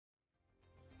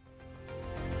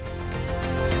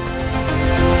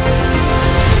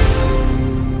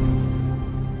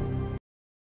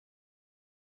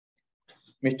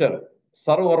Mr.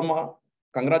 Sarv Verma,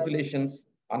 congratulations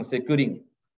on securing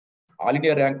All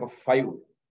India rank of 5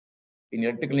 in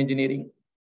electrical engineering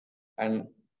and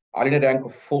All India rank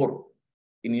of 4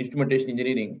 in instrumentation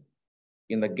engineering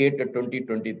in the GATE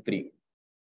 2023.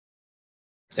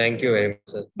 Thank you very much,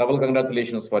 sir. Double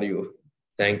congratulations for you.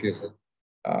 Thank you, sir.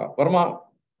 Verma,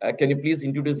 can you please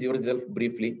introduce yourself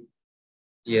briefly?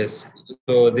 Yes.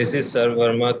 So this is Sarv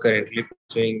Verma, currently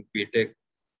pursuing BTech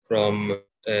from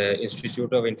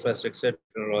Institute of Infrastructure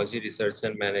Technology Research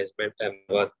and Management,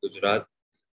 Ahmedabad, Gujarat.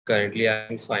 Currently,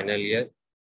 I'm in final year.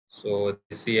 So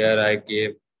this year I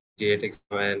gave GATE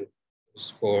exam and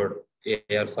scored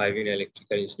AIR-5 in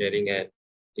electrical engineering and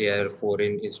AIR-4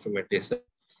 in instrumentation.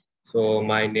 So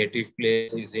my native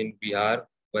place is in Bihar,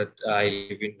 but I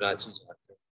live in Ranchi,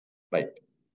 Jharkhand. Right.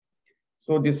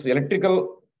 So this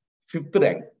electrical 5th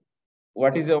rank,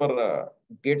 what is your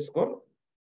GATE score?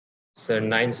 Sir,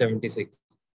 976.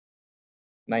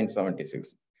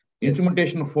 976. Yes.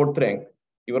 Instrumentation 4th rank,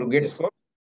 your GATE Yes. score?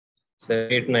 Sir,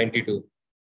 892.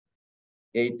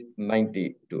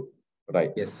 892.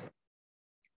 Right. Yes.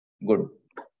 Good.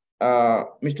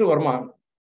 Mr. Verma.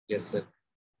 Yes, sir.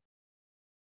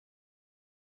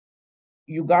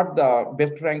 You got the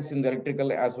best ranks in the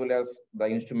electrical as well as the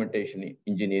instrumentation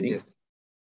engineering. Yes.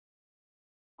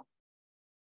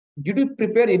 Did you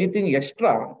prepare anything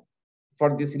extra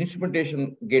for this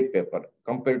instrumentation GATE paper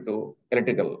compared to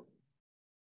electrical?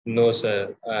 No,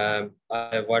 sir.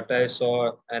 What I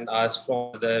saw and asked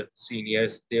from other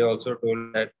seniors, they also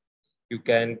told that you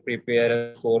can prepare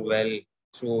and score well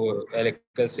through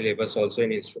electrical syllabus also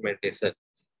in instrumentation.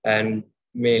 And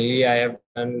mainly I have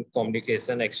done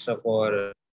communication extra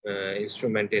for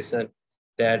instrumentation,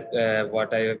 that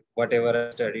whatever I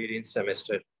studied in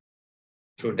semester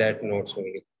through that notes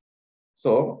only.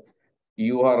 So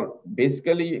you are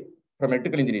basically from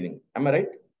electrical engineering, am I right?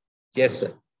 Yes,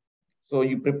 sir. So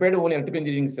you prepared only electrical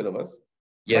engineering syllabus?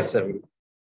 Yes, sir.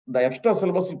 The extra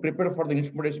syllabus you prepared for the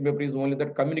instrumentation paper is only the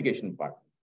communication part?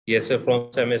 Yes, sir,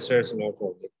 from semesters not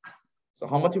only. So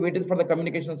how much weight is for the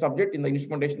communication subject in the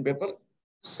instrumentation paper?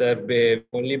 Sir,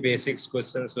 only basics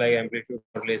questions like amplitude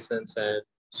modulations, and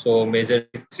so major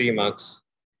 3 marks,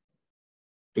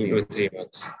 2 to 3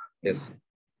 marks. Yes.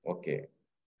 Okay.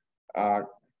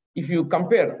 If you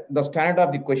compare the standard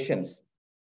of the questions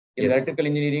in Yes. electrical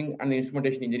engineering and the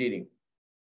instrumentation engineering,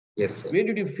 yes, sir. Where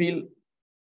did you feel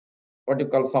what you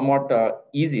call somewhat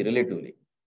easy relatively?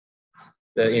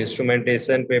 The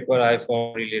instrumentation paper I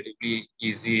found relatively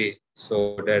easy,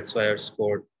 so that's why I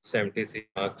scored 73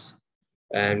 marks.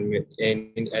 And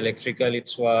in electrical,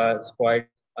 it was quite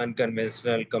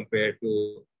unconventional compared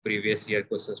to previous year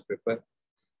questions paper.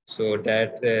 So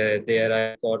that there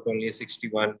I got only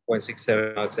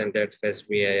 61.67 marks, and that fetched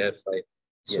me AIR-5.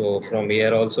 So Yes. from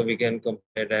here also we can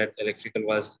compare that electrical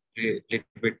was a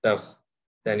little bit tough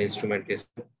than instrumentation.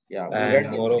 Yeah.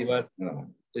 And moreover,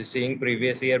 seeing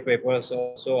previous year papers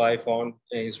also, I found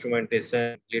instrumentation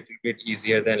a little bit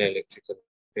easier than electrical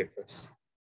papers.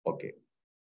 Okay.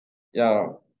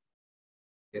 Yeah.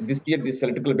 Yes. This year, this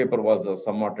electrical paper was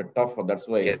somewhat tough. That's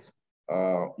why Yes.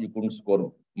 You couldn't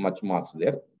score much marks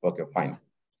there. Okay, fine.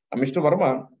 Mr.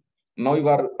 Verma, now you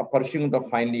are pursuing the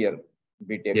final year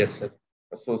BTech. Yes, sir.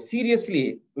 So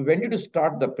seriously, when did you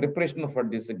start the preparation for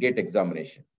this GATE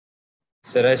examination?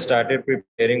 Sir, I started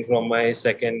preparing from my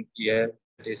second year,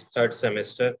 that is third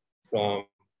semester. From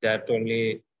that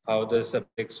only, how the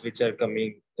subjects which are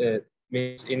coming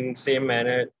means in same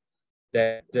manner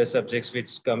that the subjects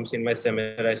which comes in my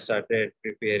semester, I started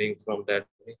preparing from that.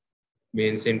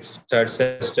 Means in third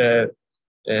semester,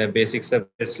 basic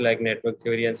subjects like network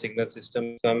theory and signal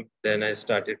system come. Then I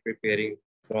started preparing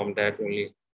from that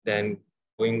only. Then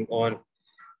going on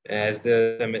as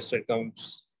the semester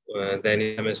comes. Then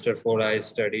in semester 4, I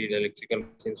studied electrical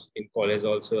machines in college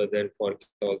also, then for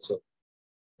also.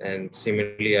 And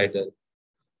similarly, I done.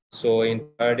 So in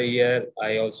third year,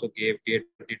 I also gave GATE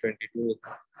 2022.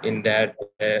 In that,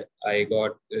 I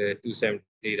got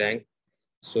 273 rank.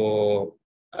 So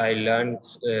I learned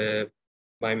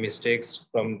my mistakes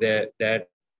from that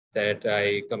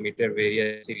I committed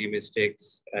various silly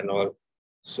mistakes and all.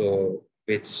 So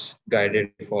which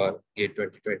guided me for GATE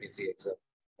 2023 exam.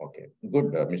 Okay, good,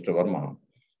 Mr. Verma.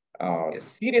 Yes.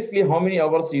 Seriously, how many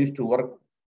hours you used to work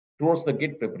towards the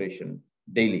GATE preparation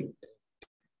daily?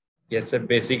 Yes, sir.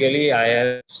 Basically, I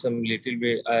have some little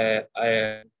bit.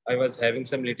 I was having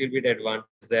some little bit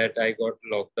advantage that I got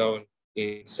locked down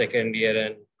in second year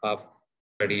and half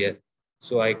third year.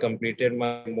 So I completed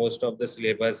my most of the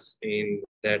syllabus in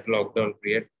that lockdown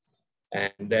period.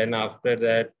 And then after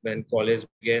that, when college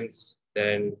begins,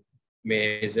 then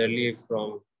majorly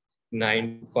from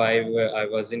 9 to 5, I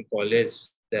was in college.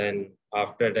 Then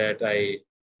after that, I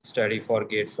study for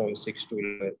GATE from 6 to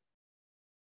 11.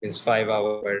 It's 5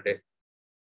 hours per day.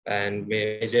 And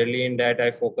majorly in that,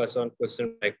 I focus on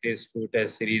question practice through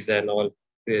test series and all,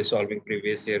 solving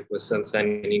previous year questions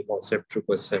and any concept through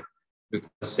question. Because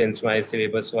since my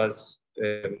syllabus was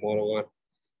moreover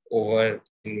over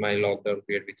in my lockdown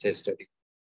period, which I studied.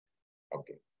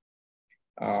 Okay.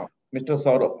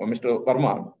 Mr.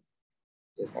 Verma,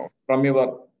 Yes. From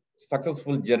your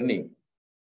successful journey,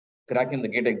 cracking the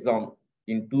GATE exam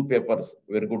in 2 papers,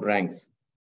 very good ranks.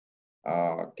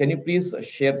 Can you please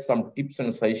share some tips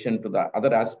and suggestions to the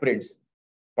other aspirants,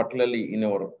 particularly in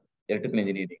our electrical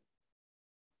engineering?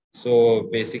 So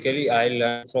basically, I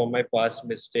learned from my past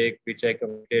mistake, which I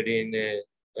committed in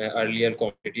earlier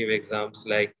competitive exams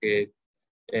like JE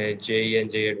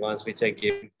and JE Advanced, which I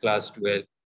gave in class 12.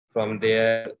 From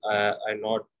there, I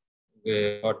not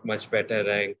got much better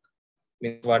rank.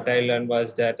 Means what I learned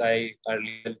was that I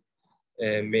earlier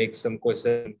make some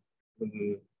question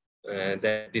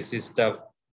that this is tough.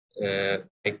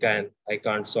 I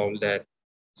can't solve that.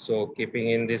 So keeping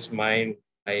in this mind,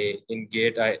 in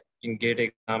GATE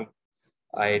exam,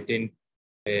 I didn't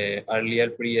earlier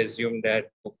pre-assume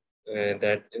that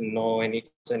that no, any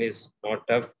question is not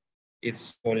tough.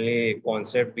 It's only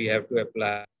concept we have to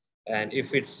apply, and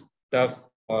if it's tough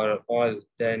or all,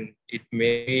 then it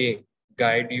may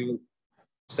guide you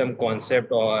some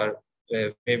concept or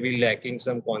maybe lacking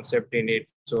some concept in it.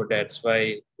 So that's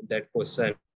why that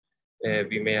question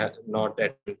we may not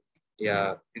attempt.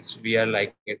 Yeah, we are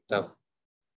liking it tough.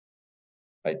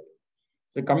 Right.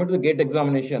 So coming to the GATE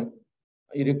examination,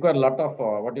 you require a lot of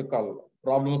what you call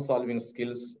problem solving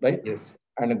skills, right? Yes.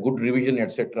 And a good revision,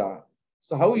 etc.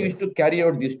 So how you used to carry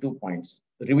out these 2 points,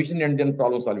 revision and then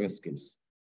problem solving skills?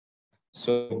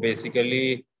 So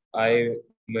basically, I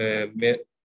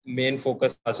main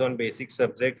focus was on basic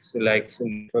subjects like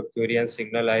network theory and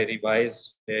signal. I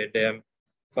revised them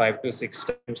 5 to 6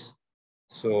 times.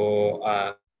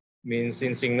 So means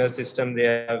in signal system,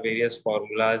 there are various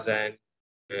formulas and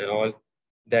all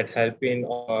that help in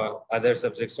other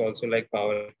subjects also like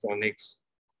power electronics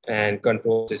and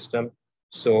control system.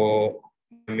 So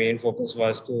my main focus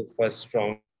was to first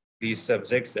strong these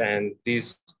subjects, and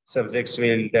these subjects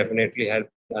will definitely help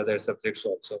other subjects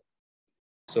also.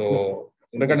 So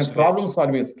regarding problem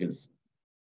solving skills,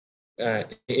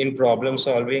 in problem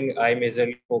solving, I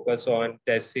majorly focus on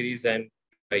test series and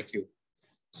IQ.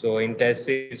 So in test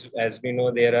series, as we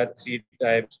know, there are 3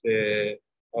 types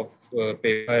of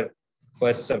paper.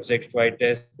 First, subject-wise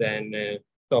test, then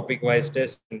topic-wise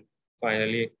test, and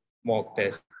finally mock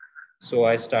test. So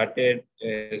I started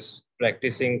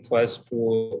practicing first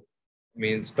through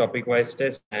means topic-wise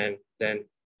test, and then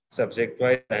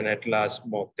subject-wise, and at last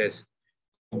mock test.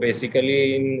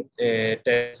 Basically, in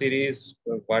test series,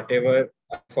 whatever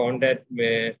I found that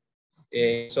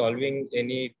solving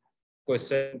any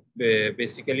question,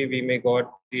 basically we may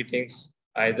got 3 things.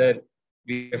 Either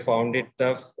we found it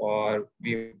tough, or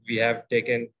we have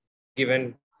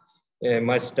given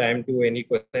much time to any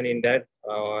question in that,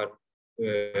 or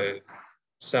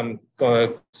some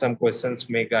questions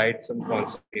may guide some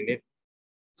concept in it.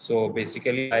 So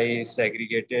basically, I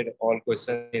segregated all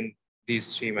questions in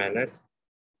these 3 manners.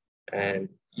 And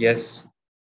yes.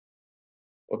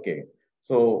 Okay.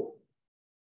 So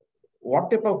what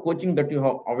type of coaching that you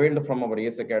have availed from our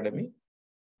ACE Academy?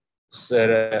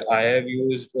 Sir, I have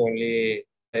used only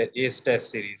ACE test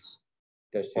series.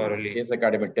 ACE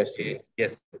Academy test series.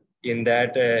 Yes. In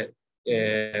that,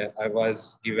 I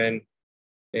was given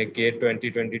a GATE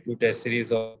 2022 test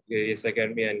series of ACE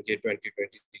Academy and GATE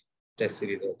 2023 test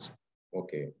series also.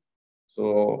 Okay.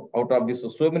 So out of this,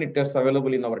 so many tests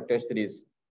available in our test series,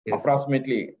 yes.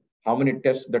 Approximately how many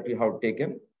tests that you have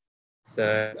taken?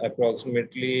 So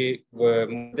approximately more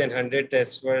than 100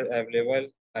 tests were available.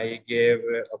 I gave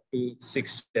up to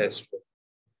 6 tests.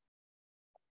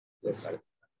 Yes. Right.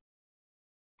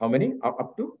 How many?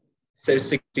 Up to? Sir,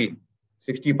 60.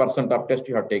 60% of tests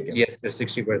you have taken? Yes, sir,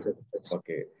 60%.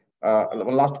 Okay.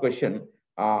 One last question.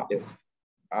 Yes.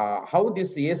 How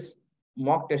this ACE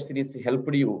mock test series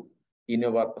helped you in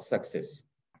your success?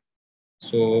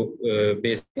 So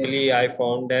basically, I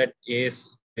found that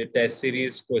ACE test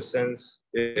series questions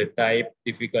type,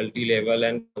 difficulty level,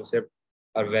 and concept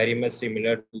are very much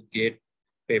similar to GATE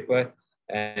paper,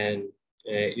 and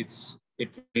it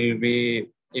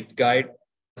guides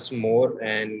us more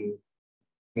and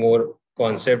more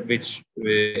concept which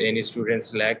any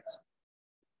students lacks.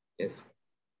 Yes.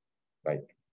 Right.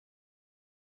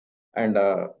 And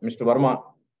Mr. Verma,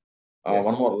 yes.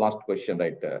 One more last question,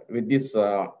 right? With this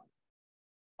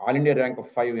All India rank of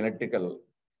 5 in electrical,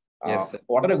 Yes, sir.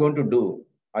 What are you going to do?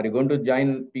 Are you going to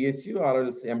join PSU or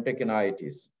else MTech in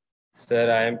IITs?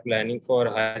 Sir, I am planning for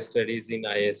higher studies in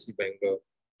ISC Bangalore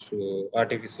through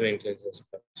artificial intelligence.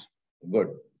 Good.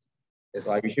 Yes.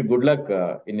 So I wish you good luck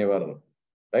in your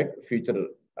future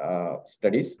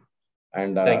studies.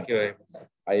 And Thank you very much.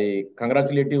 I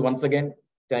congratulate you once again.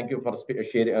 Thank you for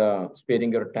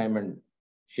sparing your time and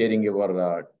sharing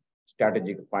your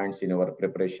strategic points in your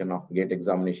preparation of GATE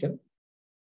examination.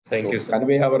 Thank you, sir.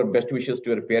 Convey our best wishes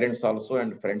to your parents also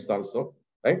and friends also,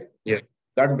 right? Yes.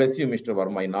 God bless you, Mr.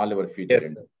 Verma, in all your future.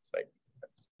 Yes,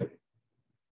 sir.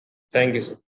 Thank you,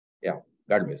 sir. Yeah,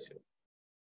 God bless you.